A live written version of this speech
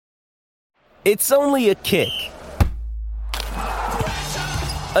It's only a kick,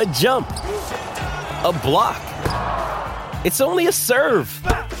 a jump, a block. It's only a serve.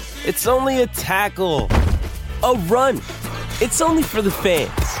 It's only a tackle, a run. It's only for the fans.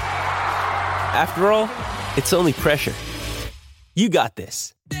 After all, it's only pressure. You got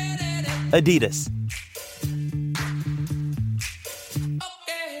this. Adidas.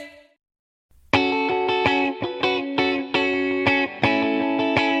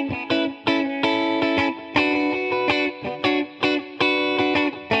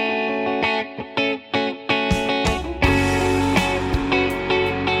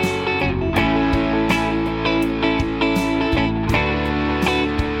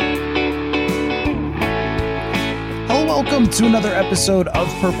 Welcome to another episode of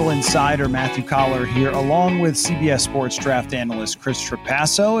Purple Insider. Matthew Collar here, along with CBS Sports draft analyst Chris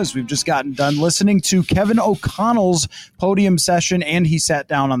Trapasso, as we've just gotten done listening to Kevin O'Connell's podium session, and he sat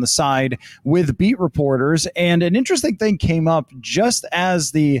down on the side with beat reporters. And an interesting thing came up just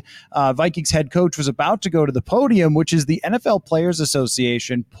as the Vikings head coach was about to go to the podium, which is the NFL Players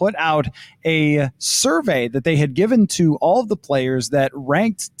Association put out a survey that they had given to all of the players that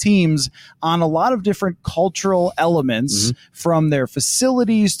ranked teams on a lot of different cultural elements. From their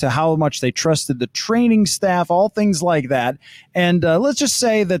facilities to how much they trusted the training staff, all things like that. And let's just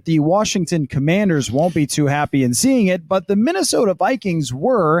say that the Washington Commanders won't be too happy in seeing it, but the Minnesota Vikings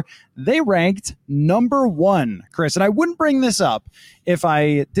were. They ranked number one, Chris. And I wouldn't bring this up if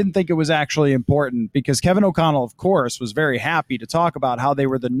I didn't think it was actually important, because Kevin O'Connell, of course, was very happy to talk about how they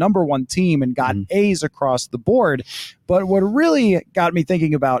were the number one team and got A's across the board. But what really got me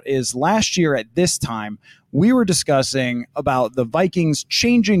thinking about is last year at this time, we were discussing about the Vikings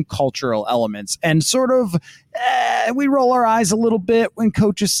changing cultural elements, and sort of we roll our eyes a little bit when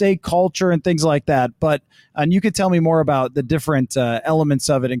coaches say culture and things like that. And you could tell me more about the different elements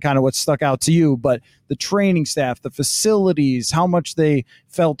of it and kind of what stuck out to you. But the training staff, the facilities, how much they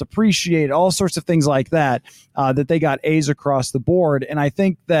felt appreciated, all sorts of things like that, that they got A's across the board. And I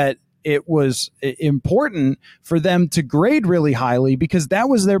think that it was important for them to grade really highly because that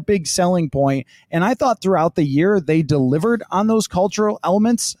was their big selling point. And I thought throughout the year they delivered on those cultural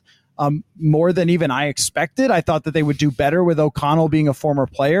elements more than even I expected. I thought that they would do better with O'Connell being a former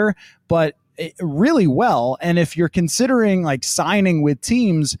player, but really well. And if you're considering like signing with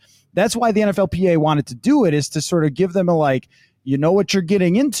teams, that's why the NFLPA wanted to do it, is to sort of give them a like, you know what you're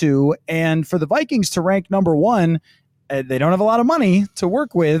getting into. And for the Vikings to rank number one, they don't have a lot of money to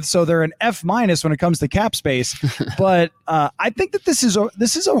work with, so they're an F- when it comes to cap space. But I think that this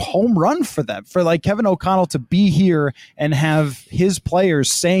is a home run for them, for like Kevin O'Connell to be here and have his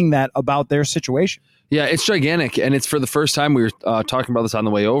players saying that about their situation. Yeah, it's gigantic, and it's for the first time, we were talking about this on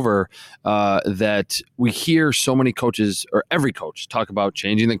the way over, that we hear so many coaches, or every coach, talk about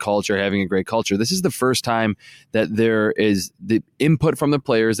changing the culture, having a great culture. This is the first time that there is the input from the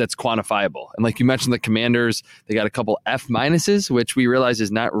players that's quantifiable. And like you mentioned, the Commanders, they got a couple F-, which we realize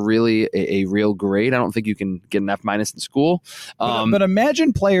is not really a real grade. I don't think you can get an F- in school. But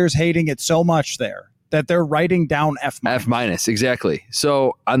imagine players hating it so much there that they're writing down F-. F-, exactly.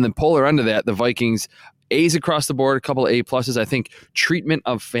 So on the polar end of that, the Vikings, A's across the board, a couple of A+. I think treatment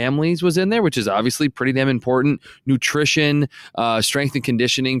of families was in there, which is obviously pretty damn important. Nutrition, strength and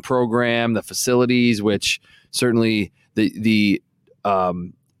conditioning program, the facilities, which certainly the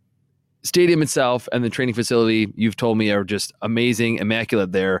stadium itself and the training facility, you've told me, are just amazing,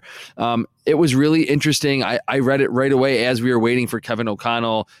 immaculate there. It was really interesting. I read it right away as we were waiting for Kevin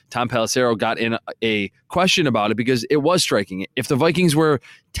O'Connell. Tom Pelissero got in a question about it because it was striking. If the Vikings were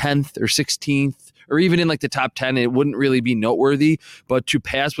 10th or 16th or even in like the top 10, it wouldn't really be noteworthy. But to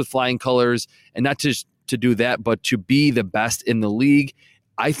pass with flying colors, and not just to do that, but to be the best in the league,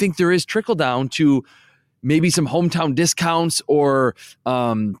 I think there is trickle down to maybe some hometown discounts or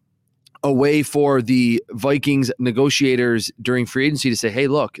a way for the Vikings negotiators during free agency to say, hey,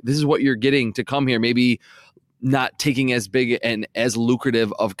 look, this is what you're getting to come here. Maybe not taking as big and as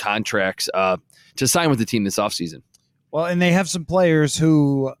lucrative of contracts to sign with the team this offseason. Well, and they have some players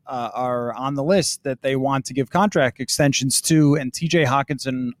who are on the list that they want to give contract extensions to, and TJ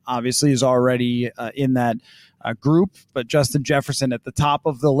Hawkinson obviously is already in that group, but Justin Jefferson at the top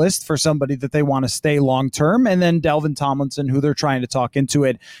of the list for somebody that they want to stay long-term, and then Delvin Tomlinson, who they're trying to talk into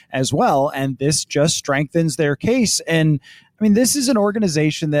it as well, and this just strengthens their case. And I mean, this is an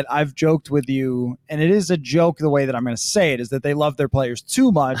organization that I've joked with you, and it is a joke the way that I'm going to say it, is that they love their players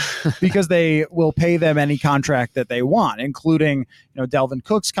too much because they will pay them any contract that they want, including, Delvin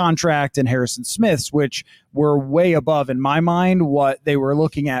Cook's contract and Harrison Smith's, which were way above, in my mind, what they were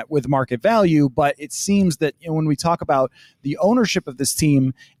looking at with market value. But it seems that when we talk about the ownership of this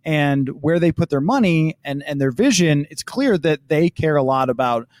team and where they put their money and their vision, it's clear that they care a lot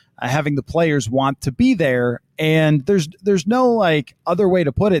about having the players want to be there. And there's no like other way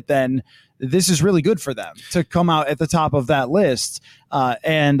to put it than this is really good for them to come out at the top of that list.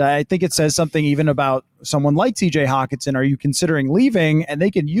 And I think it says something even about someone like TJ Hawkinson. Are you considering leaving? And they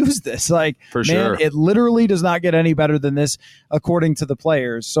can use this. Like, for man, sure. It literally does not get any better than this, according to the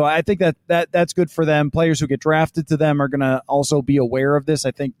players. So I think that's good for them. Players who get drafted to them are going to also be aware of this.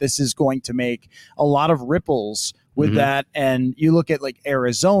 I think this is going to make a lot of ripples with that. And you look at like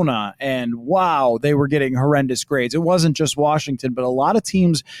Arizona, and wow, they were getting horrendous grades. It wasn't just Washington, but a lot of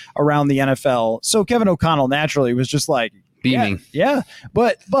teams around the NFL. So Kevin O'Connell naturally was just like beaming. Yeah.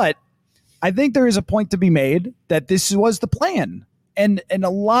 But I think there is a point to be made that this was the plan. And a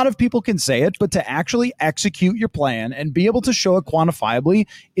lot of people can say it, but to actually execute your plan and be able to show it quantifiably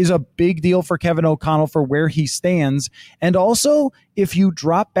is a big deal for Kevin O'Connell for where he stands. And also, if you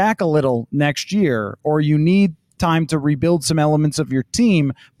drop back a little next year, or you need time to rebuild some elements of your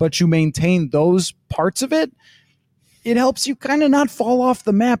team, but you maintain those parts of it, it helps you kind of not fall off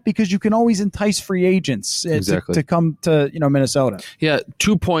the map, because you can always entice free agents to come to Minnesota. Yeah,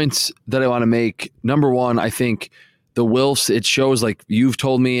 2 points that I want to make. Number one, I think the Wilfs, it shows, like you've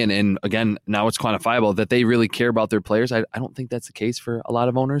told me, and again, now it's quantifiable, that they really care about their players. I don't think that's the case for a lot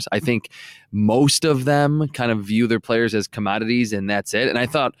of owners. I think most of them kind of view their players as commodities, and that's it. And I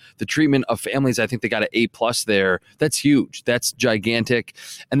thought the treatment of families, I think they got an A+ there. That's huge. That's gigantic.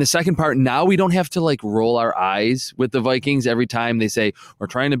 And the second part, now we don't have to like roll our eyes with the Vikings every time they say, we're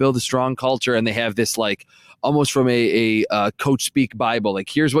trying to build a strong culture, and they have this like almost from a coach speak Bible, like,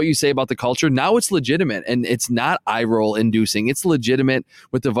 here's what you say about the culture. Now it's legitimate, and it's not eye roll inducing. It's legitimate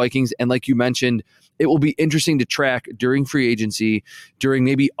with the Vikings. And like you mentioned, it will be interesting to track during free agency, during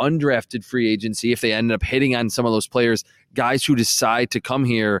maybe undrafted free agency, if they end up hitting on some of those players, guys who decide to come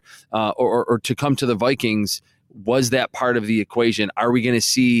here or to come to the Vikings. Was that part of the equation? Are we going to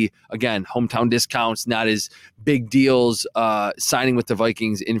see, again, hometown discounts, not as big deals, signing with the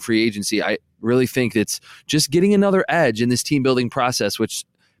Vikings in free agency? I really think it's just getting another edge in this team building process, which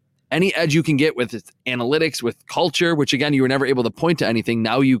any edge you can get with analytics, with culture, which again, you were never able to point to anything.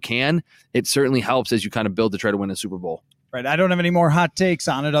 Now you can. It certainly helps as you kind of build to try to win a Super Bowl. Right. I don't have any more hot takes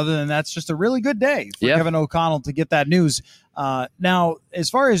on it other than that's just a really good day for Kevin O'Connell to get that news. Now, as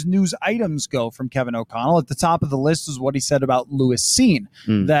far as news items go from Kevin O'Connell, at the top of the list is what he said about Lewis Cine,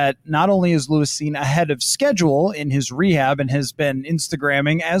 that not only is Lewis Cine ahead of schedule in his rehab and has been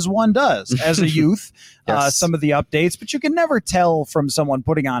Instagramming, as one does as a youth, some of the updates, but you can never tell from someone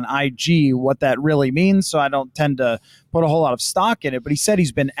putting on IG what that really means. So I don't tend to put a whole lot of stock in it, but he said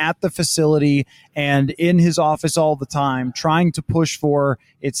he's been at the facility and in his office all the time, trying to push for,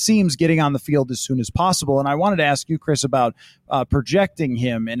 it seems, getting on the field as soon as possible. And I wanted to ask you, Chris, about projecting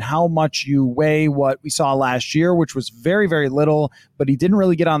him and how much you weigh what we saw last year, which was very, very little, but he didn't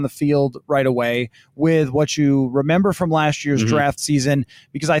really get on the field right away, with what you remember from last year's draft season,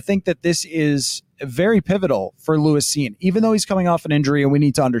 because I think that this is very pivotal for Lewis Cine, even though he's coming off an injury, and we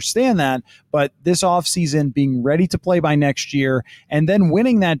need to understand that. But this offseason, being ready to play by next year and then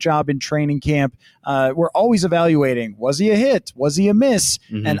winning that job in training camp, we're always evaluating, was he a hit? Was he a miss?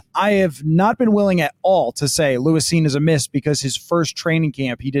 And I have not been willing at all to say Lewis Cine is a miss because his first training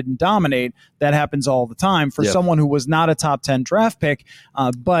camp, he didn't dominate. That happens all the time for someone who was not a top 10 draft pick.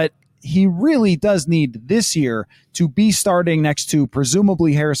 But he really does need this year to be starting next to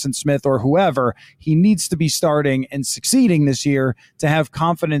presumably Harrison Smith or whoever. He needs to be starting and succeeding this year to have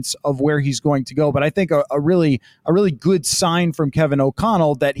confidence of where he's going to go. But I think a really good sign from Kevin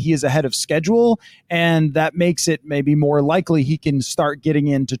O'Connell that he is ahead of schedule, and that makes it maybe more likely he can start getting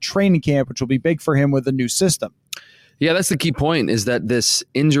into training camp, which will be big for him with a new system. Yeah, that's the key point, is that this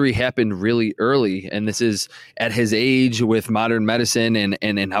injury happened really early, and this is at his age with modern medicine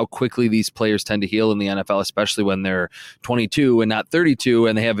and how quickly these players tend to heal in the NFL, especially when they're 22 and not 32,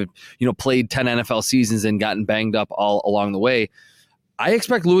 and they have played 10 NFL seasons and gotten banged up all along the way. I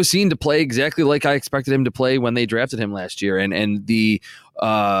expect Lewis Cine to play exactly like I expected him to play when they drafted him last year. And the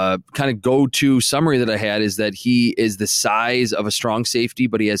kind of go-to summary that I had is that he is the size of a strong safety,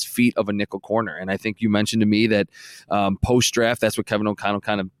 but he has feet of a nickel corner. And I think you mentioned to me that post-draft, that's what Kevin O'Connell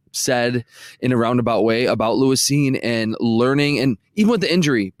kind of said in a roundabout way about Lewis Cine, and learning, and even with the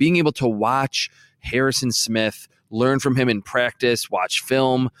injury, being able to watch Harrison Smith, learn from him in practice, watch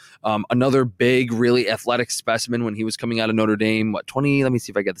film. Another big, really athletic specimen when he was coming out of Notre Dame. Let me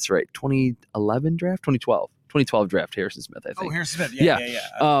see if I get this right. 2011 draft? 2012. 2012 draft, Harrison Smith, I think. Oh, Harrison Smith. Yeah.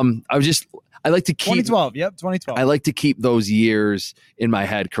 I like to keep 2012. Yep, 2012. I like to keep those years in my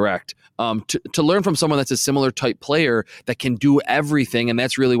head correct. To learn from someone that's a similar type player that can do everything. And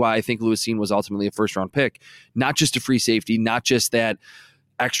that's really why I think Lewis Cine was ultimately a first round pick. Not just a free safety, not just that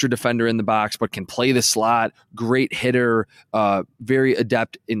extra defender in the box, but can play the slot, great hitter, very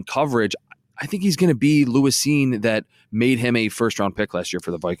adept in coverage. I think he's going to be Lewis Cine that made him a first-round pick last year for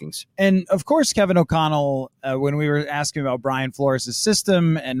the Vikings. And, of course, Kevin O'Connell, when we were asking about Brian Flores'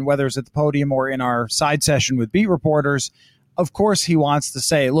 system and whether it's at the podium or in our side session with beat reporters, of course he wants to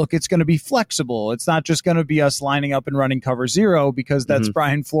say, look, it's going to be flexible. It's not just going to be us lining up and running cover zero because that's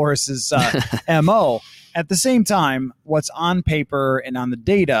Brian Flores' MO. At the same time, what's on paper and on the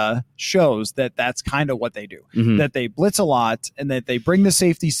data shows that that's kind of what they do, that they blitz a lot and that they bring the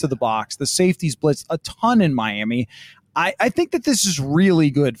safeties to the box. The safeties blitz a ton in Miami. I think that this is really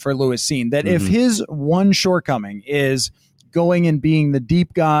good for Lewis Cine, that if his one shortcoming is going and being the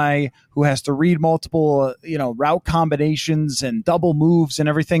deep guy who has to read multiple, route combinations and double moves and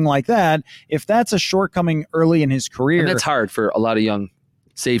everything like that, if that's a shortcoming early in his career. And that's hard for a lot of young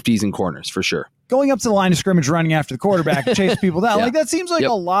safeties and corners, for sure. Going up to the line of scrimmage, running after the quarterback, chase people down. Yeah. Like that seems like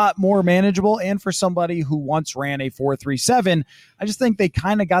a lot more manageable. And for somebody who once ran a 4.37, I just think they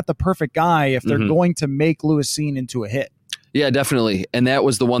kind of got the perfect guy if they're going to make Lewis Cine into a hit. Yeah, definitely. And that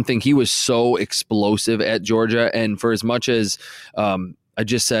was the one thing. He was so explosive at Georgia. And for as much as I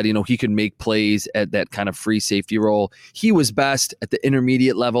just said, he could make plays at that kind of free safety role, he was best at the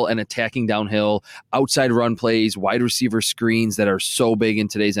intermediate level and attacking downhill, outside run plays, wide receiver screens that are so big in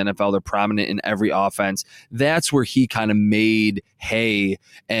today's NFL. They're prominent in every offense. That's where he kind of made hay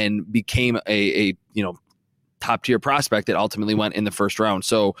and became a top tier prospect that ultimately went in the first round.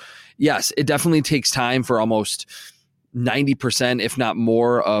 So yes, it definitely takes time for almost 90%, if not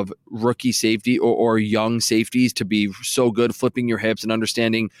more, of rookie safety or young safeties to be so good flipping your hips and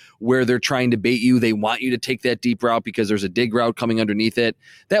understanding where they're trying to bait you. They want you to take that deep route because there's a dig route coming underneath it.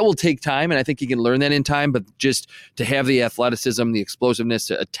 That will take time, and I think you can learn that in time, but just to have the athleticism, the explosiveness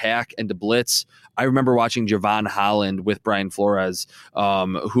to attack and to blitz. I remember watching Javon Holland with Brian Flores,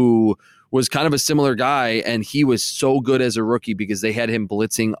 who was kind of a similar guy, and he was so good as a rookie because they had him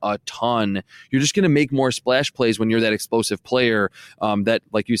blitzing a ton. You're just going to make more splash plays when you're that explosive player that,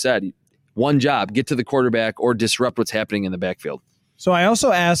 like you said, one job, get to the quarterback or disrupt what's happening in the backfield. So I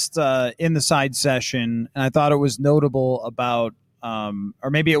also asked in the side session, and I thought it was notable about, or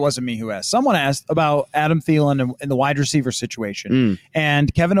maybe it wasn't me who asked, someone asked about Adam Thielen and the wide receiver situation.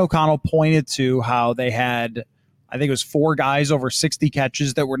 And Kevin O'Connell pointed to how they had, I think it was 4 guys over 60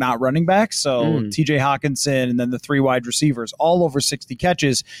 catches that were not running backs. So TJ Hawkinson and then the 3 wide receivers, all over 60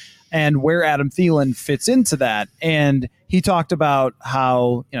 catches, and where Adam Thielen fits into that. And he talked about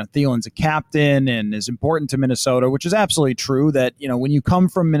how, Thielen's a captain and is important to Minnesota, which is absolutely true that, when you come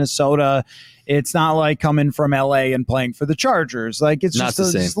from Minnesota, it's not like coming from LA and playing for the Chargers. Like it's just a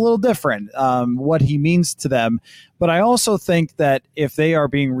little different what he means to them. But I also think that if they are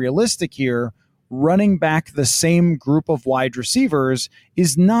being realistic here, running back the same group of wide receivers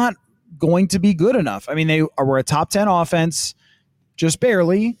is not going to be good enough. I mean, they were a top 10 offense, just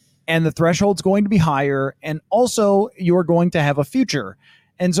barely, and the threshold's going to be higher. And also you're going to have a future.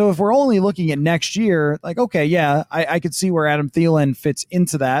 And so if we're only looking at next year, like, okay, yeah, I could see where Adam Thielen fits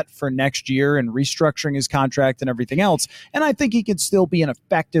into that for next year and restructuring his contract and everything else. And I think he could still be an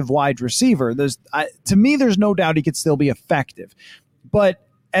effective wide receiver. To me, there's no doubt he could still be effective. But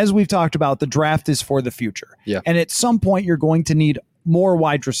as we've talked about, the draft is for the future. Yeah. And at some point, you're going to need more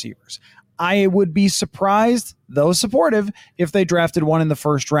wide receivers. I would be surprised, though supportive, if they drafted one in the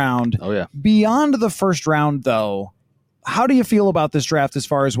first round. Oh, yeah. Beyond the first round, though, how do you feel about this draft as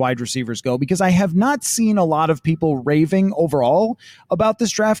far as wide receivers go? Because I have not seen a lot of people raving overall about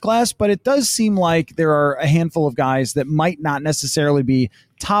this draft class, but it does seem like there are a handful of guys that might not necessarily be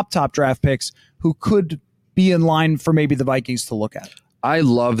top draft picks who could be in line for maybe the Vikings to look at. I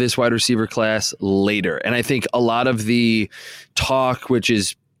love this wide receiver class later. And I think a lot of the talk,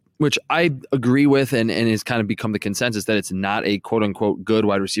 which I agree with and has kind of become the consensus that it's not a quote unquote good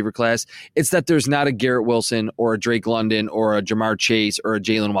wide receiver class. It's that there's not a Garrett Wilson or a Drake London or a Jamar Chase or a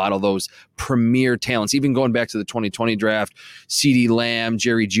Jalen Waddle, those premier talents. Even going back to the 2020 draft, CeeDee Lamb,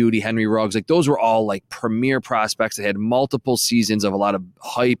 Jerry Jeudy, Henry Ruggs, like those were all like premier prospects that had multiple seasons of a lot of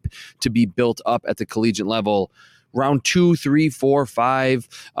hype to be built up at the collegiate level. Round 2, 3, 4, 5.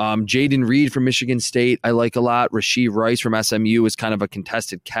 Jaden Reed from Michigan State, I like a lot. Rashee Rice from SMU is kind of a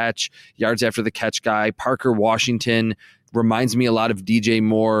contested catch, yards after the catch guy. Parker Washington reminds me a lot of DJ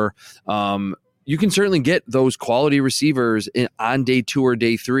Moore. you can certainly get those quality receivers on day 2 or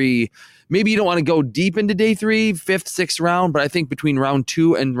day 3. Maybe you don't want to go deep into day 3, 5th, 6th round, but I think between round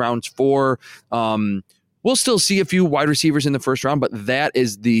 2 and round 4, we'll still see a few wide receivers in the first round, but that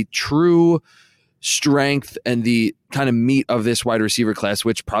is the true strength and the kind of meat of this wide receiver class,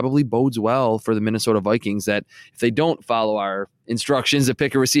 which probably bodes well for the Minnesota Vikings, that if they don't follow our instructions to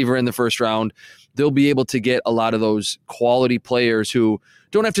pick a receiver in the first round, they'll be able to get a lot of those quality players who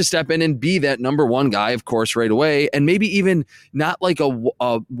don't have to step in and be that number 1 guy, of course, right away. And maybe even not like a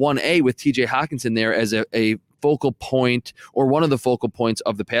 1A with TJ Hawkinson there as a focal point or one of the focal points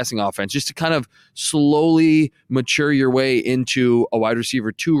of the passing offense, just to kind of slowly mature your way into a wide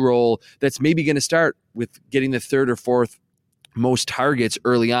receiver 2 role that's maybe going to start with getting the 3rd or 4th most targets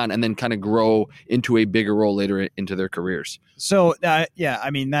early on and then kind of grow into a bigger role later into their careers. So, I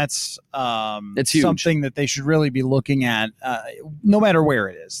mean, that's huge. Something that they should really be looking at, no matter where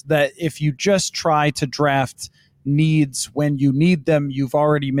it is. That if you just try to draft needs when you need them, you've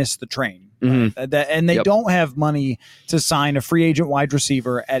already missed the train. Mm-hmm. And they don't have money to sign a free agent wide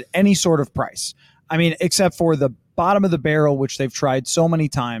receiver at any sort of price. I mean, except for the bottom of the barrel, which they've tried so many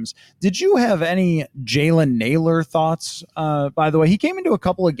times. Did you have any Jalen Naylor thoughts? By the way, he came into a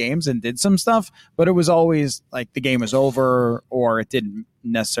couple of games and did some stuff, but it was always like the game was over or it didn't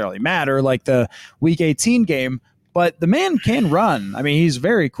necessarily matter, like the Week 18 game. But the man can run. I mean, he's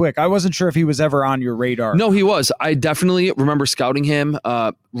very quick. I wasn't sure if he was ever on your radar. No, he was. I definitely remember scouting him,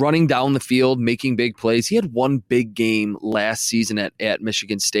 running down the field, making big plays. He had one big game last season at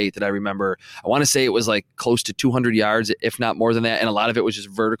Michigan State that I remember. I want to say it was like close to 200 yards, if not more than that. And a lot of it was just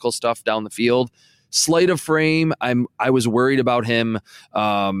vertical stuff down the field. Slight of frame. I was worried about him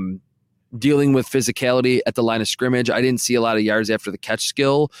dealing with physicality at the line of scrimmage. I didn't see a lot of yards after the catch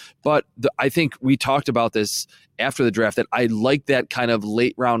skill, but I think we talked about this after the draft, that I like that kind of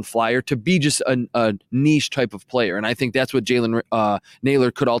late round flyer to be just a niche type of player. And I think that's what Jalen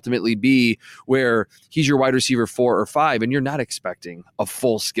Naylor could ultimately be, where he's your wide receiver 4 or 5, and you're not expecting a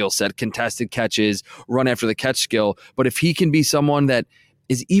full skill set, contested catches, run after the catch skill. But if he can be someone that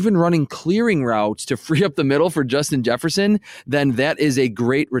is even running clearing routes to free up the middle for Justin Jefferson, then that is a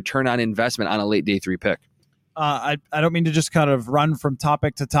great return on investment on a late day 3 pick. I don't mean to just kind of run from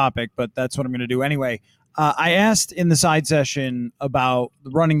topic to topic, but that's what I'm going to do anyway. I asked in the side session about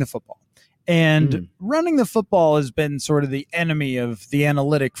running the football. And running the football has been sort of the enemy of the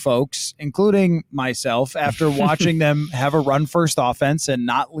analytic folks, including myself, after watching them have a run-first offense and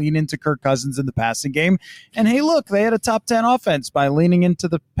not lean into Kirk Cousins in the passing game. And, hey, look, they had a top 10 offense by leaning into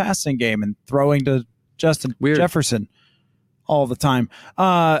the passing game and throwing to Justin Jefferson all the time.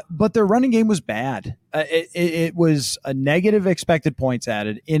 But their running game was bad. It was a negative expected points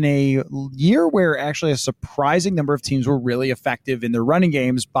added in a year where actually a surprising number of teams were really effective in their running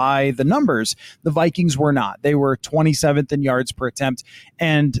games by the numbers. The Vikings were not. They were 27th in yards per attempt.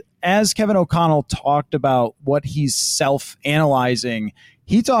 And as Kevin O'Connell talked about what he's self-analyzing,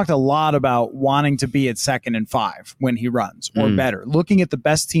 he talked a lot about wanting to be at 2nd and 5 when he runs or better, looking at the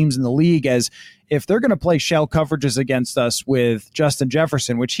best teams in the league as if they're going to play shell coverages against us with Justin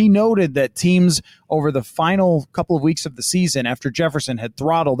Jefferson, which he noted that teams over the final couple of weeks of the season after Jefferson had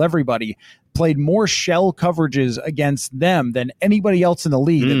throttled everybody played more shell coverages against them than anybody else in the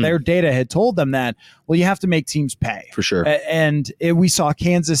league, that their data had told them that, well, you have to make teams pay. For sure. And we saw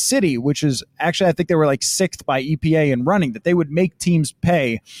Kansas City, which is actually, I think they were like 6th by EPA in running, that they would make teams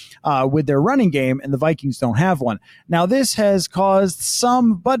pay with their running game, and the Vikings don't have one. Now, this has caused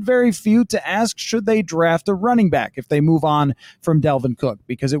some, but very few, to ask, should they draft a running back if they move on from Dalvin Cook?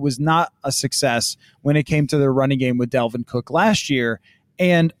 Because it was not a success when it came to their running game with Dalvin Cook last year.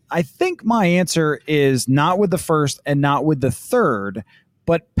 And I think my answer is not with the 1st and not with the 3rd,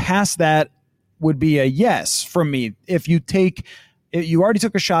 but past that would be a yes from me. If you already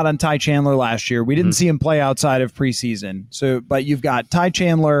took a shot on Ty Chandler last year. We didn't see him play outside of preseason. But you've got Ty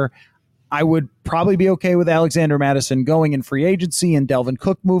Chandler. I would probably be okay with Alexander Mattison going in free agency and Dalvin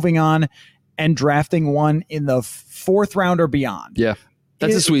Cook moving on and drafting one in the 4th round or beyond. Yeah.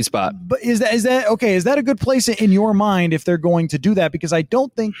 That's a sweet spot. But is that okay? Is that a good place in your mind if they're going to do that? Because I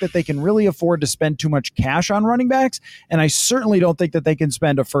don't think that they can really afford to spend too much cash on running backs, and I certainly don't think that they can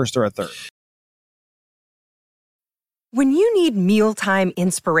spend a 1st or a 3rd. When you need mealtime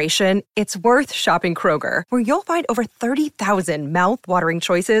inspiration, it's worth shopping Kroger, where you'll find over 30,000 mouth-watering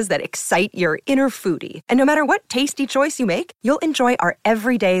choices that excite your inner foodie. And no matter what tasty choice you make, you'll enjoy our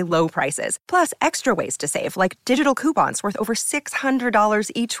everyday low prices, plus extra ways to save, like digital coupons worth over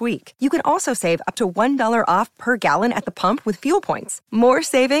 $600 each week. You can also save up to $1 off per gallon at the pump with fuel points. More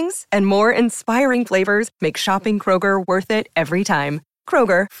savings and more inspiring flavors make shopping Kroger worth it every time.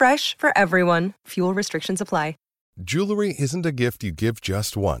 Kroger, fresh for everyone. Fuel restrictions apply. Jewelry isn't a gift you give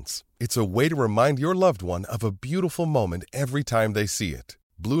just once. It's a way to remind your loved one of a beautiful moment every time they see it.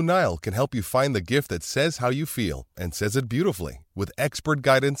 Blue Nile can help you find the gift that says how you feel and says it beautifully, with expert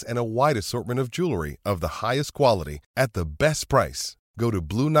guidance and a wide assortment of jewelry of the highest quality at the best price. Go to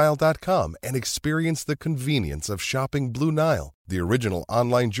BlueNile.com and experience the convenience of shopping Blue Nile, the original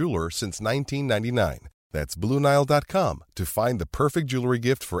online jeweler since 1999. That's BlueNile.com to find the perfect jewelry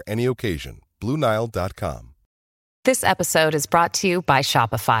gift for any occasion. BlueNile.com. This episode is brought to you by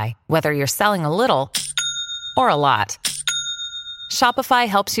Shopify. Whether you're selling a little or a lot, Shopify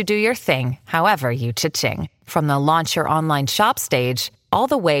helps you do your thing, however you cha-ching. From the launch your online shop stage, all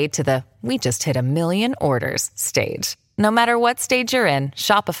the way to the we just hit 1 million orders stage. No matter what stage you're in,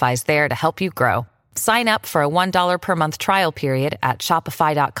 Shopify's there to help you grow. Sign up for a $1 per month trial period at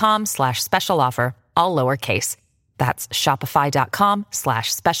shopify.com/special offer, all lowercase. That's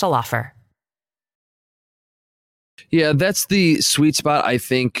shopify.com/special offer. Yeah, that's the sweet spot, I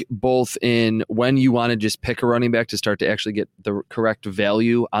think, both in when you want to just pick a running back to start to actually get the correct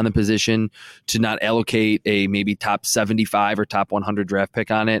value on the position, to not allocate a maybe top 75 or top 100 draft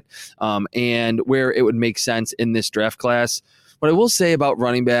pick on it, and where it would make sense in this draft class. What I will say about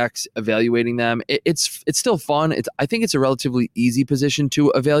running backs, evaluating them, it's still fun. I think it's a relatively easy position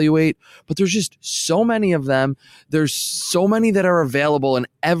to evaluate, but there's just so many of them. There's so many that are available in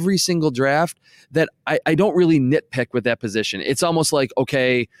every single draft that I don't really nitpick with that position. It's almost like,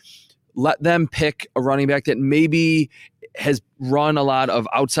 okay, let them pick a running back that maybe has run a lot of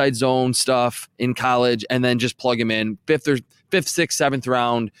outside zone stuff in college and then just plug him in fifth, sixth, seventh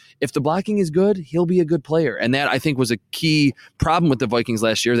round. If the blocking is good, he'll be a good player. And that, I think, was a key problem with the Vikings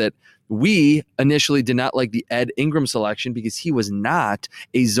last year, that we initially did not like the Ed Ingram selection because he was not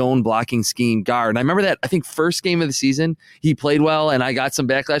a zone blocking scheme guard. And I remember that, I think, first game of the season, he played well, and I got some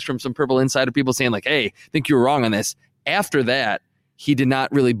backlash from some Purple Insider people saying like, hey, I think you were wrong on this. After that, he did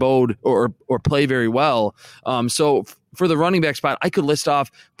not really bode or play very well. So for the running back spot, I could list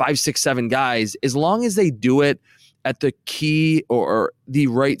off 5, 6, 7 guys, as long as they do it at the key or the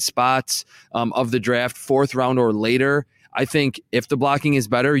right spots of the draft, 4th round or later. I think if the blocking is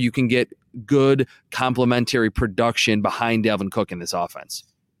better, you can get good complementary production behind Dalvin Cook in this offense.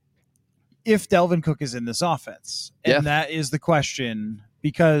 If Dalvin Cook is in this offense, and that is the question,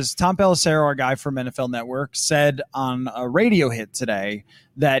 because Tom Pelissero, our guy from NFL Network, said on a radio hit today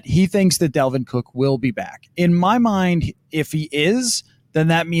that he thinks that Dalvin Cook will be back. In my mind, if he is, then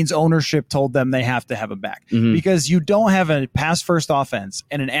that means ownership told them they have to have him back, because you don't have a pass first offense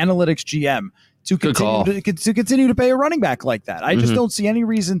and an analytics GM to continue to pay a running back like that. I just don't see any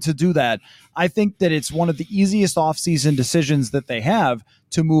reason to do that. I think that it's one of the easiest offseason decisions that they have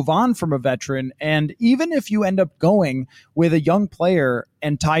to move on from a veteran. And even if you end up going with a young player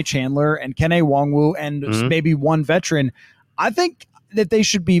and Ty Chandler and Kene Nwangwu and maybe one veteran, I think that they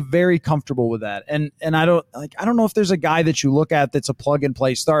should be very comfortable with that. And I don't know if there's a guy that you look at that's a plug and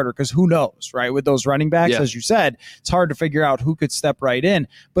play starter, because who knows, right? With those running backs, as you said, it's hard to figure out who could step right in.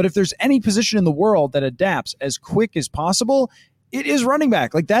 But if there's any position in the world that adapts as quick as possible, it is running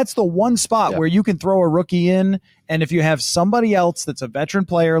back. Like, that's the one spot where you can throw a rookie in. And if you have somebody else that's a veteran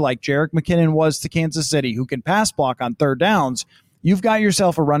player like Jerick McKinnon was to Kansas City, who can pass block on 3rd downs, you've got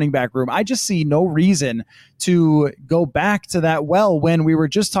yourself a running back room. I just see no reason to go back to that well when we were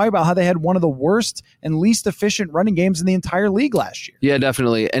just talking about how they had one of the worst and least efficient running games in the entire league last year. Yeah,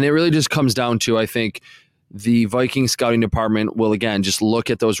 definitely. And it really just comes down to, I think, the Vikings scouting department will, again, just look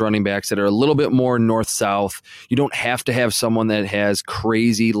at those running backs that are a little bit more north-south. You don't have to have someone that has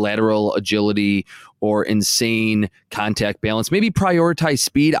crazy lateral agility or insane contact balance. Maybe prioritize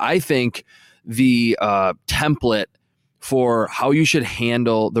speed. I think the template for how you should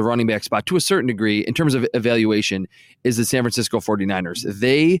handle the running back spot to a certain degree in terms of evaluation is the San Francisco 49ers.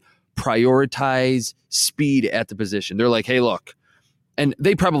 They prioritize speed at the position. They're like, hey, look, and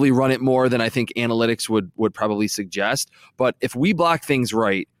they probably run it more than I think analytics would probably suggest. But if we block things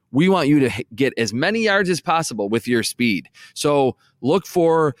right, we want you to get as many yards as possible with your speed. So look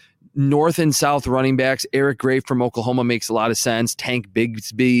for north and south running backs. Eric Gray from Oklahoma makes a lot of sense. Tank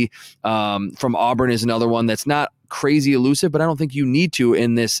Bigsby from Auburn is another one that's not crazy elusive, but I don't think you need to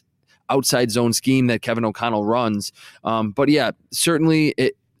in this outside zone scheme that Kevin O'Connell runs. But yeah, certainly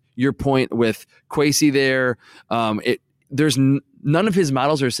your point with Kwesi there, there's none of his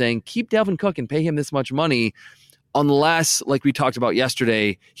models are saying keep Dalvin Cook and pay him this much money, unless, like we talked about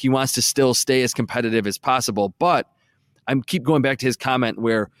yesterday, he wants to still stay as competitive as possible. But I keep going back to his comment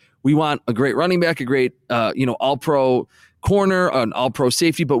where we want a great running back, a great all-pro corner, an all-pro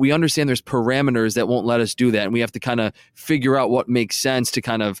safety, but we understand there's parameters that won't let us do that. And we have to kind of figure out what makes sense to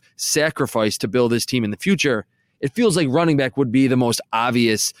kind of sacrifice to build this team in the future. It feels like running back would be the most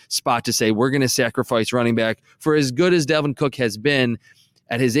obvious spot to say we're going to sacrifice running back for as good as Dalvin Cook has been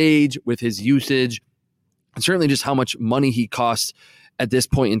at his age, with his usage, and certainly just how much money he costs at this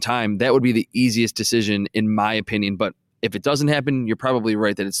point in time. That would be the easiest decision in my opinion. But if it doesn't happen, you're probably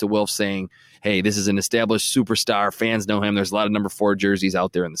right that it's the Wilf saying, hey, this is an established superstar. Fans know him. There's a lot of number 4 jerseys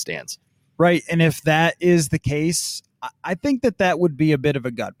out there in the stands. Right. And if that is the case, I think that would be a bit of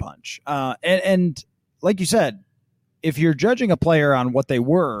a gut punch. And like you said, if you're judging a player on what they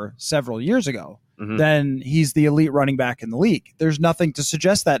were several years ago, then he's the elite running back in the league. There's nothing to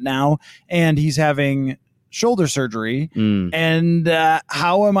suggest that now. And he's having shoulder surgery. And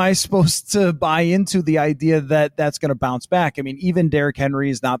how am I supposed to buy into the idea that that's going to bounce back? I mean, even Derrick Henry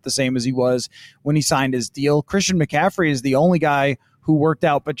is not the same as he was when he signed his deal. Christian McCaffrey is the only guy who worked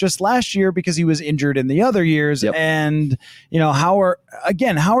out, but just last year because he was injured in the other years. Yep. And, how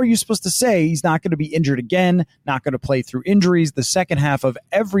are you supposed to say he's not going to be injured again, not going to play through injuries? The second half of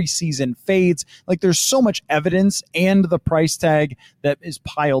every season fades. Like, there's so much evidence and the price tag that is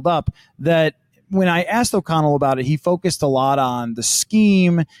piled up that when I asked O'Connell about it, he focused a lot on the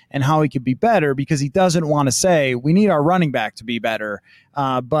scheme and how he could be better, because he doesn't want to say we need our running back to be better.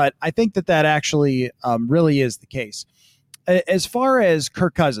 But I think that actually really is the case. As far as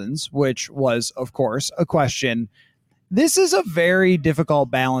Kirk Cousins, which was, of course, a question, this is a very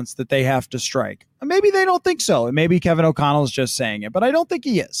difficult balance that they have to strike. Maybe they don't think so, and maybe Kevin O'Connell is just saying it, but I don't think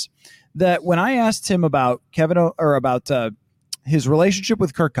he is. That when I asked him about his relationship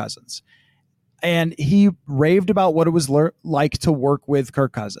with Kirk Cousins, and he raved about what it was like to work with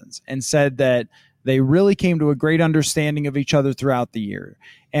Kirk Cousins and said that they really came to a great understanding of each other throughout the year,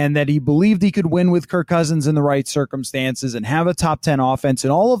 and that he believed he could win with Kirk Cousins in the right circumstances and have a top 10 offense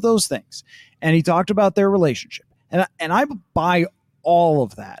and all of those things. And he talked about their relationship. And I buy all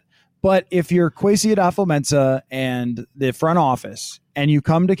of that. But if you're Kwesi Adofo-Mensah and the front office, and you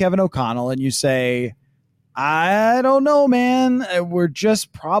come to Kevin O'Connell and you say, I don't know, man, we're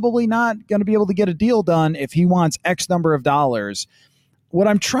just probably not going to be able to get a deal done if he wants X number of dollars. What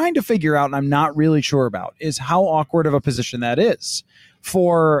I'm trying to figure out, and I'm not really sure about, is how awkward of a position that is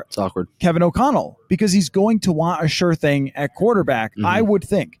for Kevin O'Connell, because he's going to want a sure thing at quarterback, I would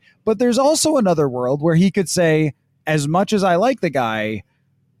think. But there's also another world where he could say, as much as I like the guy,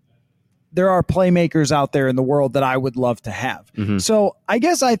 there are playmakers out there in the world that I would love to have. So I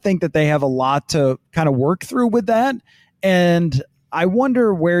guess I think that they have a lot to kind of work through with that. And I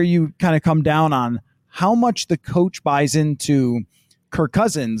wonder where you kind of come down on how much the coach buys into Kirk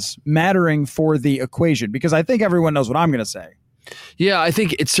Cousins mattering for the equation, because I think everyone knows what I'm going to say. Yeah, I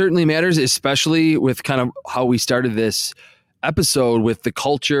think it certainly matters, especially with kind of how we started this episode with the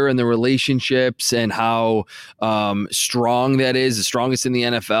culture and the relationships and how strong that is, the strongest in the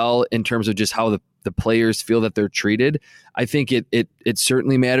NFL in terms of just how the players feel that they're treated. I think it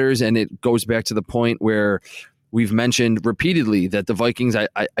certainly matters, and it goes back to the point where we've mentioned repeatedly that the Vikings,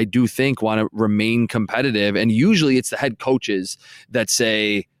 I do think, want to remain competitive, and usually it's the head coaches that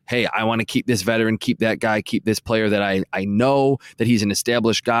say, hey, I want to keep this veteran, keep that guy, keep this player that I know that he's an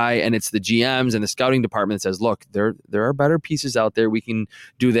established guy. And it's the GMs and the scouting department that says, look, there are better pieces out there. We can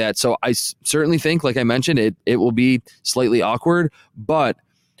do that. So I certainly think, like I mentioned, it will be slightly awkward. But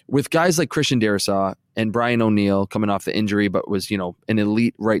with guys like Christian Darrisaw and Brian O'Neill coming off the injury, but was, an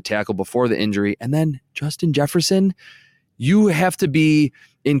elite right tackle before the injury, and then Justin Jefferson, you have to be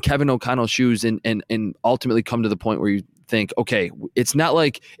in Kevin O'Connell's shoes and ultimately come to the point where you think, okay, it's not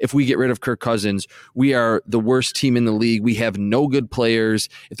like if we get rid of Kirk Cousins, we are the worst team in the league. We have no good players.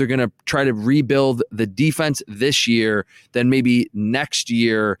 If they're going to try to rebuild the defense this year, then maybe next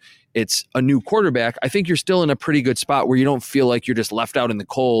year it's a new quarterback. I think you're still in a pretty good spot where you don't feel like you're just left out in the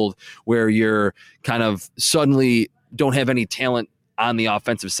cold, where you're kind of suddenly don't have any talent on the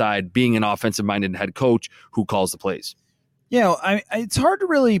offensive side, being an offensive-minded head coach who calls the plays. It's hard to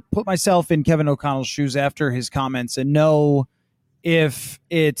really put myself in Kevin O'Connell's shoes after his comments and know if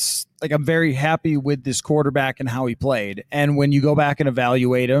it's like I'm very happy with this quarterback and how he played. And when you go back and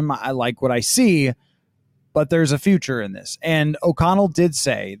evaluate him, I like what I see, but there's a future in this. And O'Connell did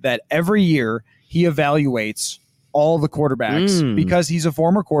say that every year he evaluates all the quarterbacks because he's a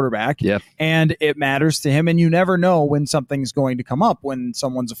former quarterback and it matters to him. And you never know when something's going to come up, when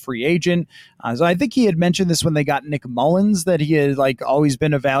someone's a free agent. So I think he had mentioned this when they got Nick Mullins, that he had like always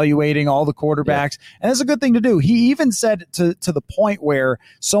been evaluating all the quarterbacks. And that's a good thing to do. He even said to the point where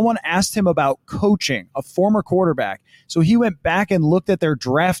someone asked him about coaching a former quarterback. So he went back and looked at their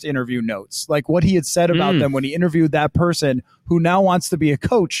draft interview notes, like what he had said about them when he interviewed that person who now wants to be a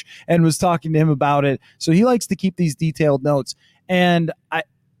coach and was talking to him about it. So he likes to keep these detailed notes. And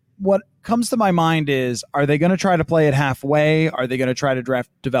what comes to my mind is, are they going to try to play it halfway? Are they going to try to draft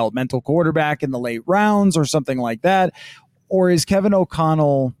developmental quarterback in the late rounds or something like that? Or is Kevin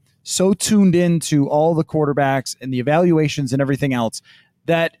O'Connell so tuned into all the quarterbacks and the evaluations and everything else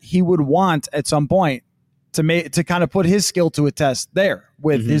that he would want at some point to kind of put his skill to a test there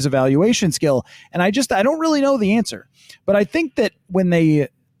with his evaluation skill? And I don't really know the answer, but I think that when they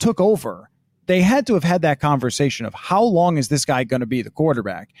took over, they had to have had that conversation of how long is this guy going to be the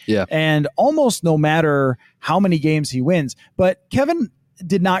quarterback? Yeah. And almost no matter how many games he wins, but Kevin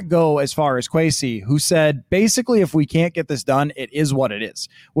did not go as far as Kwesi, who said, basically, if we can't get this done, it is what it is,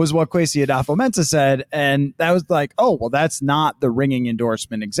 was what Kwesi Adafo-Mensah said. And that was like, oh, well, that's not the ringing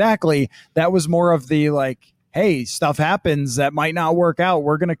endorsement exactly. That was more of the like, hey, stuff happens that might not work out.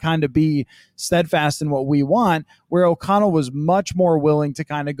 We're going to kind of be steadfast in what we want, where O'Connell was much more willing to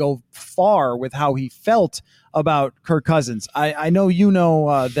kind of go far with how he felt about Kirk Cousins. I know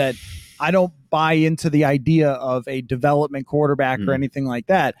that I don't buy into the idea of a development quarterback or anything like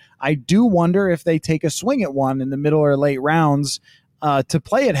that. I do wonder if they take a swing at one in the middle or late rounds to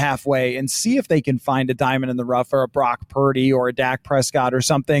play it halfway and see if they can find a diamond in the rough, or a Brock Purdy or a Dak Prescott or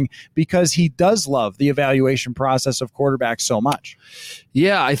something, because he does love the evaluation process of quarterbacks so much.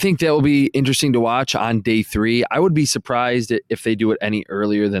 Yeah, I think that will be interesting to watch on day 3. I would be surprised if they do it any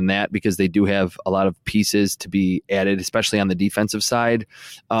earlier than that, because they do have a lot of pieces to be added, especially on the defensive side.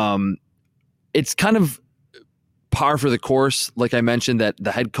 It's kind of par for the course, like I mentioned, that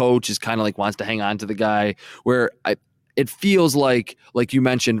the head coach is kind of like wants to hang on to the guy, where it feels like you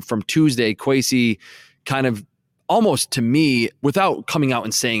mentioned from Tuesday, Kwesi kind of almost, to me, without coming out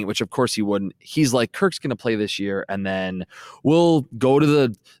and saying it, which of course he wouldn't, he's like, Kirk's going to play this year, and then we'll go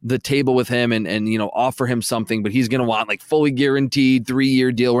to the table with him and offer him something, but he's going to want like fully guaranteed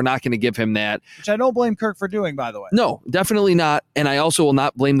 3-year deal. We're not going to give him that. Which I don't blame Kirk for doing, by the way. No, definitely not. And I also will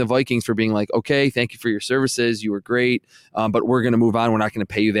not blame the Vikings for being like, okay, thank you for your services. You were great, but we're going to move on. We're not going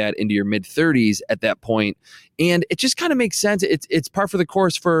to pay you that into your mid-30s at that point. And it just kind of makes sense. It's par for the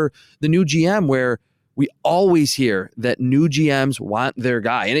course for the new GM, where we always hear that new GMs want their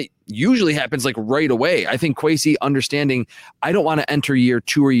guy, and it usually happens like right away. I think Kwesi understanding, I don't want to enter year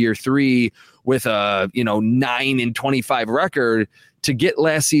 2 or year 3 with a 9-25 record, to get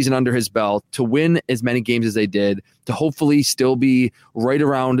last season under his belt, to win as many games as they did, to hopefully still be right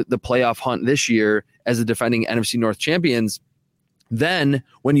around the playoff hunt this year as the defending NFC North champions. Then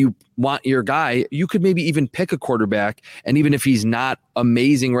when you want your guy, you could maybe even pick a quarterback, and even if he's not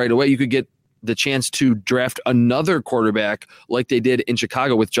amazing right away, you could get the chance to draft another quarterback like they did in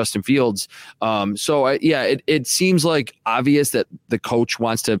Chicago with Justin Fields. It seems like obvious that the coach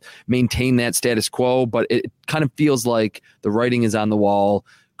wants to maintain that status quo, but it kind of feels like the writing is on the wall.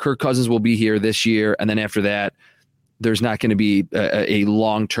 Kirk Cousins will be here this year, and then after that, there's not going to be a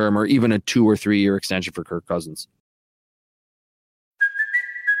long-term or even a 2 or 3 year extension for Kirk Cousins.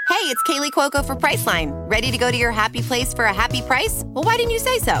 Hey, it's Kaylee Cuoco for Priceline. Ready to go to your happy place for a happy price? Well, why didn't you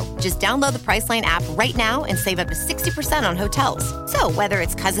say so? Just download the Priceline app right now and save up to 60% on hotels. So whether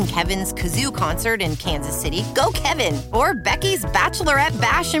it's Cousin Kevin's Kazoo Concert in Kansas City, go Kevin, or Becky's Bachelorette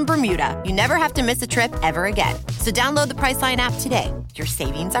Bash in Bermuda, you never have to miss a trip ever again. So download the Priceline app today. Your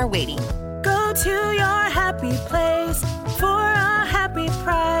savings are waiting. Go to your happy place for a happy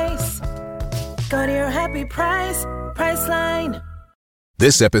price. Go to your happy price, Priceline.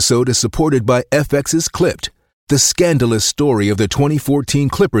 This episode is supported by FX's Clipped, the scandalous story of the 2014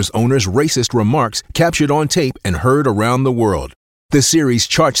 Clippers owner's racist remarks captured on tape and heard around the world. The series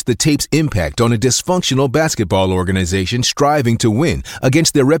charts the tape's impact on a dysfunctional basketball organization striving to win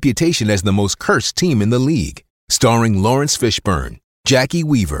against their reputation as the most cursed team in the league. Starring Lawrence Fishburne, Jackie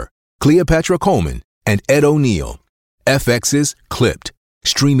Weaver, Cleopatra Coleman, and Ed O'Neill. FX's Clipped,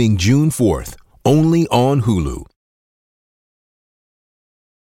 streaming June 4th, only on Hulu.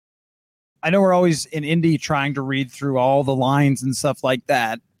 I know we're always in Indy trying to read through all the lines and stuff like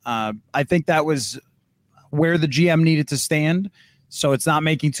that. I think that was where the GM needed to stand, so it's not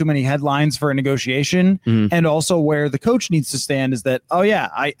making too many headlines for a negotiation. And also where the coach needs to stand is that,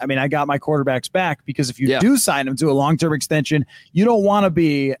 I got my quarterbacks back, because if you do sign them to a long-term extension, you don't want to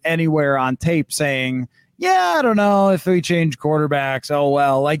be anywhere on tape saying, yeah, I don't know if we change quarterbacks. Oh,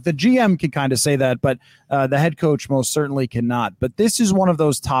 well, like the GM can kind of say that, but the head coach most certainly cannot. But this is one of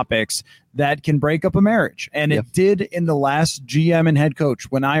those topics that can break up a marriage. And it did in the last GM and head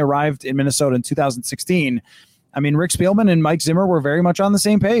coach. When I arrived in Minnesota in 2016, I mean, Rick Spielman and Mike Zimmer were very much on the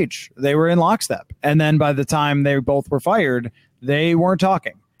same page. They were in lockstep. And then by the time they both were fired, they weren't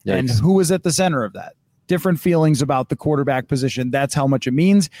talking. Yikes. And who was at the center of that? Different feelings about the quarterback position. That's how much it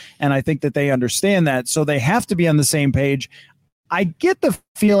means. And I think that they understand that. So they have to be on the same page. I get the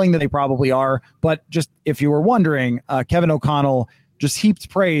feeling that they probably are. But just if you were wondering, Kevin O'Connell just heaped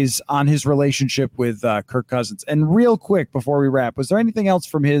praise on his relationship with Kirk Cousins. And real quick before we wrap, was there anything else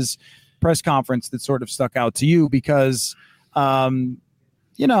from his press conference that sort of stuck out to you? Because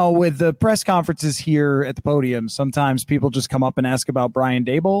with the press conferences here at the podium, sometimes people just come up and ask about Brian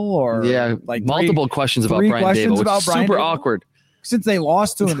Daboll or like multiple questions about Brian Daboll. Super awkward since they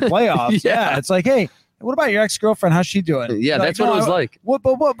lost to him in the playoffs. It's like, hey, what about your ex-girlfriend? How's she doing? Yeah, that's what it was like.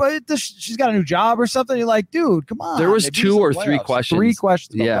 But she's got a new job or something. You're like, dude, come on. There was 2 or 3 questions. 3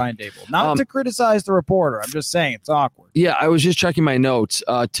 questions about Brian Daboll. Not to criticize the reporter. I'm just saying it's awkward. Yeah, I was just checking my notes.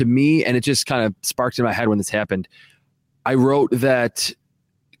 To me, and it just kind of sparked in my head when this happened. I wrote that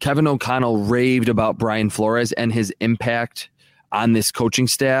Kevin O'Connell raved about Brian Flores and his impact on this coaching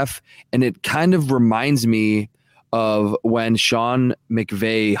staff. And it kind of reminds me of when Sean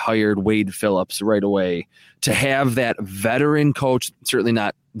McVay hired Wade Phillips right away, to have that veteran coach, certainly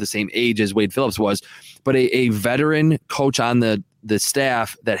not the same age as Wade Phillips was, but a veteran coach on the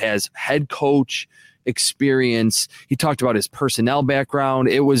staff that has head coach experience. He talked about his personnel background.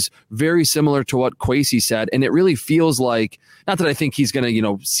 It was very similar to what Kwesi said. And it really feels like, not that I think he's going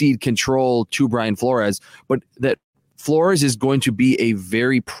to, cede control to Brian Flores, but that Flores is going to be a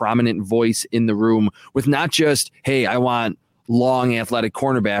very prominent voice in the room with not just, hey, I want long athletic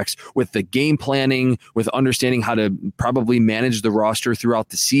cornerbacks, with the game planning, with understanding how to probably manage the roster throughout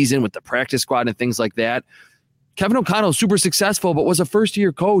the season with the practice squad and things like that. Kevin O'Connell is super successful, but was a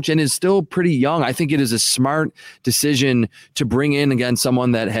first-year coach and is still pretty young. I think it is a smart decision to bring in, again,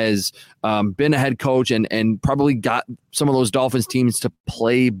 someone that has been a head coach and probably got some of those Dolphins teams to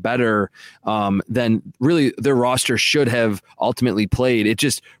play better than really their roster should have ultimately played. It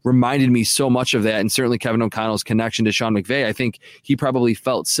just reminded me so much of that, and certainly Kevin O'Connell's connection to Sean McVay. I think he probably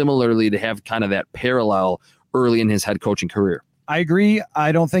felt similarly to have kind of that parallel early in his head coaching career. I agree.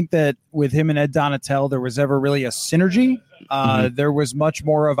 I don't think that with him and Ed Donatel, there was ever really a synergy. There was much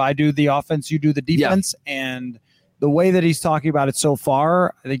more of I do the offense, you do the defense. Yeah. And the way that he's talking about it so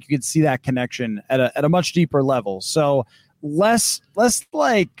far, I think you can see that connection at a much deeper level. So less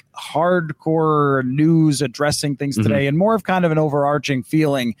like hardcore news addressing things today and more of kind of an overarching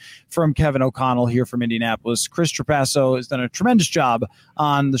feeling from Kevin O'Connell here from Indianapolis. Chris Trapasso has done a tremendous job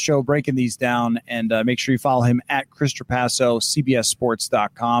on the show breaking these down, and make sure you follow him at Chris Trapasso,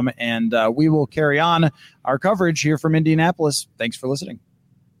 CBSSports.com, and we will carry on our coverage here from Indianapolis. Thanks for listening.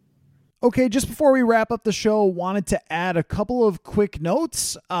 Okay, just before we wrap up the show, wanted to add a couple of quick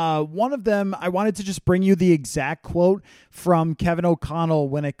notes. One of them, I wanted to just bring you the exact quote from Kevin O'Connell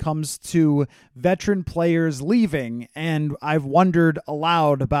when it comes to veteran players leaving. And I've wondered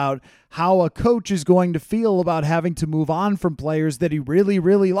aloud about how a coach is going to feel about having to move on from players that he really,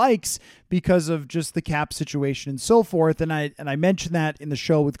 really likes because of just the cap situation and so forth. And I mentioned that in the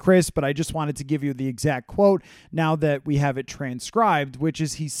show with Chris, but I just wanted to give you the exact quote now that we have it transcribed, which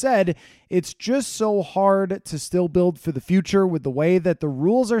is he said, "It's just so hard to still build for the future with the way that the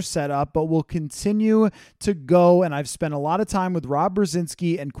rules are set up, but we'll continue to go. And I've spent a lot of time with Rob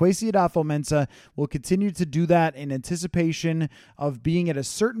Brzezinski and Kwesi Adofo-Mensah. We'll continue to do that in anticipation of being at a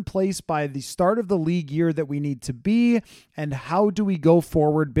certain place by the start of the league year that we need to be. And how do we go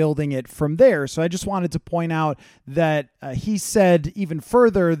forward building it from there?" So I just wanted to point out that he said even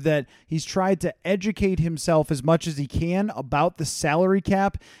further that he's tried to educate himself as much as he can about the salary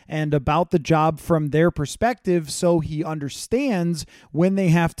cap and about the job from their perspective, so he understands when they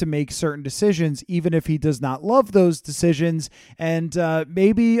have to make certain decisions, even if he does not love those decisions. And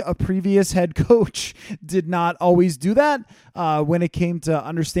maybe a previous head coach did not always do that when it came to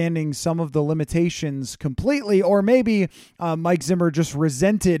understanding some of the limitations completely, or maybe Mike Zimmer just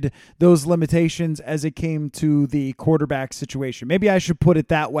resented those limitations as it came to the quarterback situation. Maybe I should put it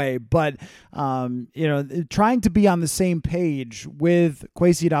that way, but trying to be on the same page with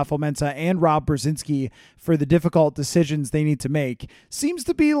Kwesi Adofo-Mensah and Rob Brzezinski for the difficult decisions they need to make seems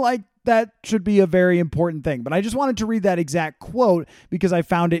to be like that should be a very important thing. But I just wanted to read that exact quote because I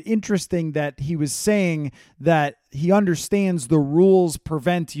found it interesting that he was saying that he understands the rules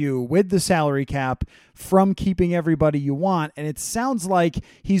prevent you with the salary cap from keeping everybody you want. And it sounds like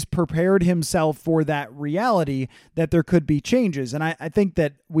he's prepared himself for that reality that there could be changes. And I think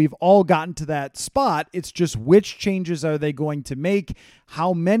that we've all gotten to that spot. It's just which changes are they going to make?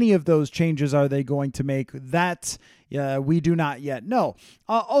 How many of those changes are they going to make? That we do not yet know.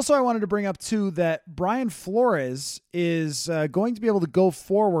 Also, I wanted to bring up, too, that Brian Flores is going to be able to go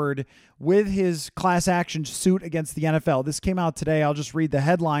forward with his class action suit against the NFL. This came out today. I'll just read the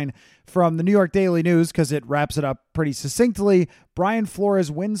headline from the New York Daily News because it wraps it up pretty succinctly. Brian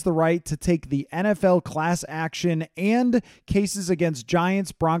Flores wins the right to take the NFL class action and cases against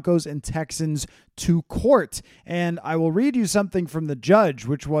Giants, Broncos, and Texans to court. And I will read you something from the judge,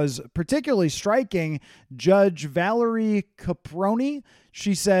 which was particularly striking. Judge Valerie Caproni.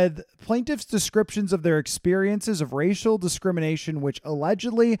 She said, plaintiffs' descriptions of their experiences of racial discrimination, which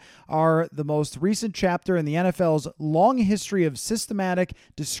allegedly are the most recent chapter in the NFL's long history of systematic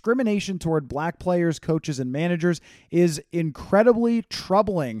discrimination toward black players, coaches, and managers, is incredibly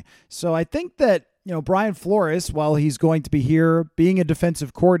troubling. So I think that, Brian Flores, while he's going to be here being a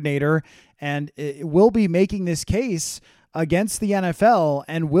defensive coordinator and will be making this case against the NFL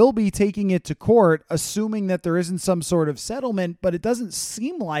and will be taking it to court, assuming that there isn't some sort of settlement, but it doesn't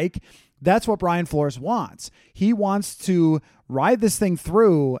seem like that's what Brian Flores wants. He wants to ride this thing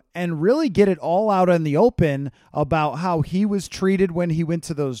through and really get it all out in the open about how he was treated when he went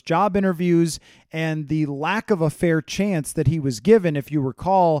to those job interviews and the lack of a fair chance that he was given. If you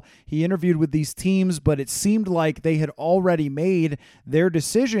recall, he interviewed with these teams, but it seemed like they had already made their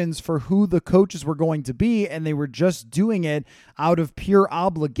decisions for who the coaches were going to be, and they were just doing it out of pure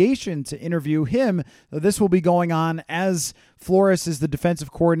obligation to interview him. So this will be going on as Flores is the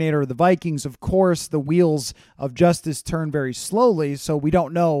defensive coordinator of the Vikings. Of course, the wheels of justice turn very slowly, so we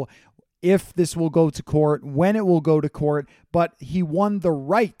don't know if this will go to court, when it will go to court, but he won the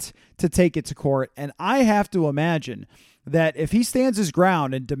right to take it to court. And I have to imagine that if he stands his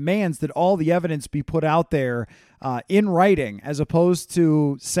ground and demands that all the evidence be put out there in writing, as opposed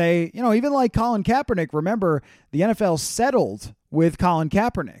to say, even like Colin Kaepernick, remember the NFL settled with Colin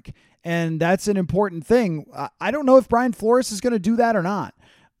Kaepernick, and that's an important thing. I don't know if Brian Flores is going to do that or not.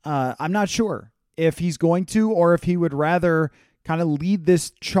 I'm not sure if he's going to, or if he would rather kind of lead this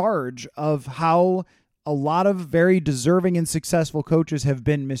charge of how a lot of very deserving and successful coaches have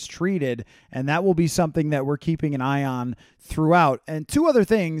been mistreated. And that will be something that we're keeping an eye on throughout. And two other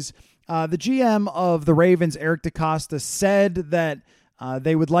things. The GM of the Ravens, Eric DeCosta, said that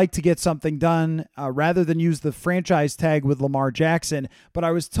they would like to get something done rather than use the franchise tag with Lamar Jackson. But I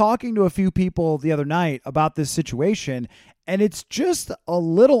was talking to a few people the other night about this situation, and it's just a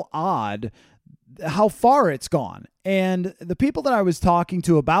little odd how far it's gone. And the people that I was talking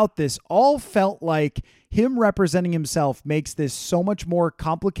to about this all felt like him representing himself makes this so much more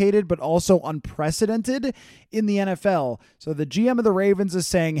complicated, but also unprecedented in the NFL. So the GM of the Ravens is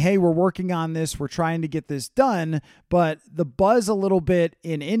saying, hey, we're working on this. We're trying to get this done. But the buzz a little bit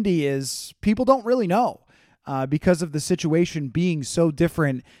in Indy is people don't really know because of the situation being so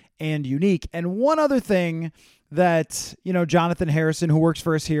different and unique. And one other thing that, Jonathan Harrison, who works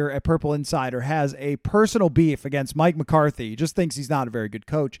for us here at Purple Insider, has a personal beef against Mike McCarthy. He just thinks he's not a very good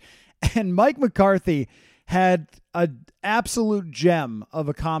coach. And Mike McCarthy had an absolute gem of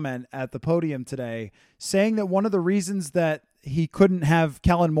a comment at the podium today, saying that one of the reasons that he couldn't have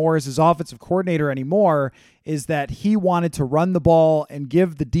Kellen Moore as his offensive coordinator anymore is that he wanted to run the ball and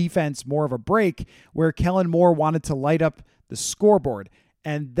give the defense more of a break, where Kellen Moore wanted to light up the scoreboard.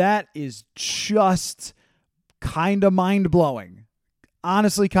 And that is just kind of mind-blowing.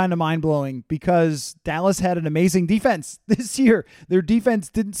 Honestly, kind of mind-blowing, because Dallas had an amazing defense this year. Their defense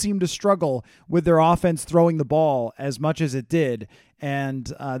didn't seem to struggle with their offense throwing the ball as much as it did. And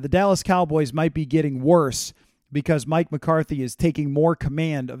the Dallas Cowboys might be getting worse because Mike McCarthy is taking more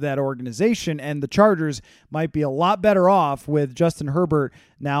command of that organization, and the Chargers might be a lot better off with Justin Herbert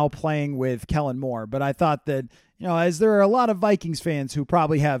now playing with Kellen Moore. But I thought that, as there are a lot of Vikings fans who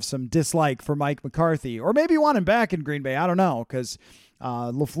probably have some dislike for Mike McCarthy, or maybe want him back in Green Bay. I don't know, because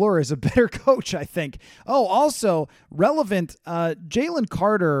LaFleur is a better coach, I think. Oh, also relevant, Jalen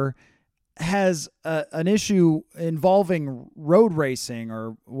Carter has an issue involving road racing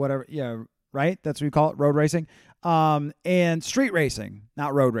or whatever. Yeah, right? That's what we call it, road racing. And street racing,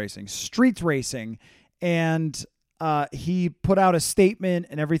 not road racing, street racing. And he put out a statement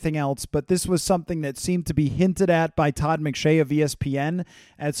and everything else, but this was something that seemed to be hinted at by Todd McShay of ESPN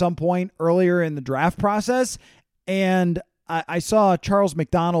at some point earlier in the draft process. And I saw Charles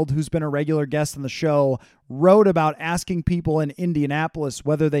McDonald, who's been a regular guest on the show, wrote about asking people in Indianapolis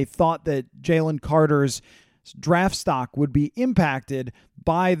whether they thought that Jalen Carter's draft stock would be impacted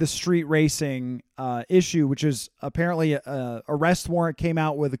by the street racing issue, which is apparently a arrest warrant came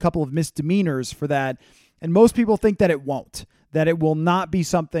out with a couple of misdemeanors for that. And most people think that it won't, that it will not be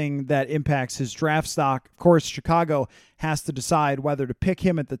something that impacts his draft stock. Of course, Chicago has to decide whether to pick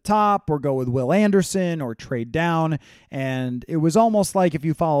him at the top or go with Will Anderson or trade down. And it was almost like, if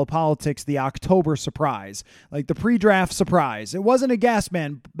you follow politics, the October surprise, like the pre-draft surprise. It wasn't a gas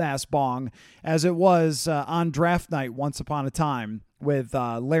bong as it was on draft night once upon a time with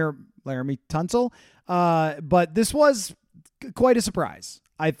Laramie Tunsil. But this was quite a surprise,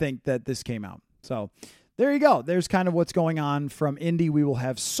 I think, that this came out. So there you go. There's kind of what's going on from Indy. We will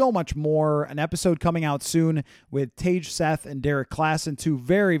have so much more. An episode coming out soon with Tage Seth and Derek Klassen, two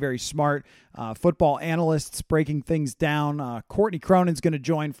very, very smart football analysts breaking things down. Courtney Cronin's going to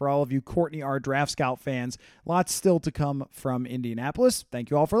join for all of you Courtney R. Draft Scout fans. Lots still to come from Indianapolis. Thank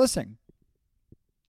you all for listening.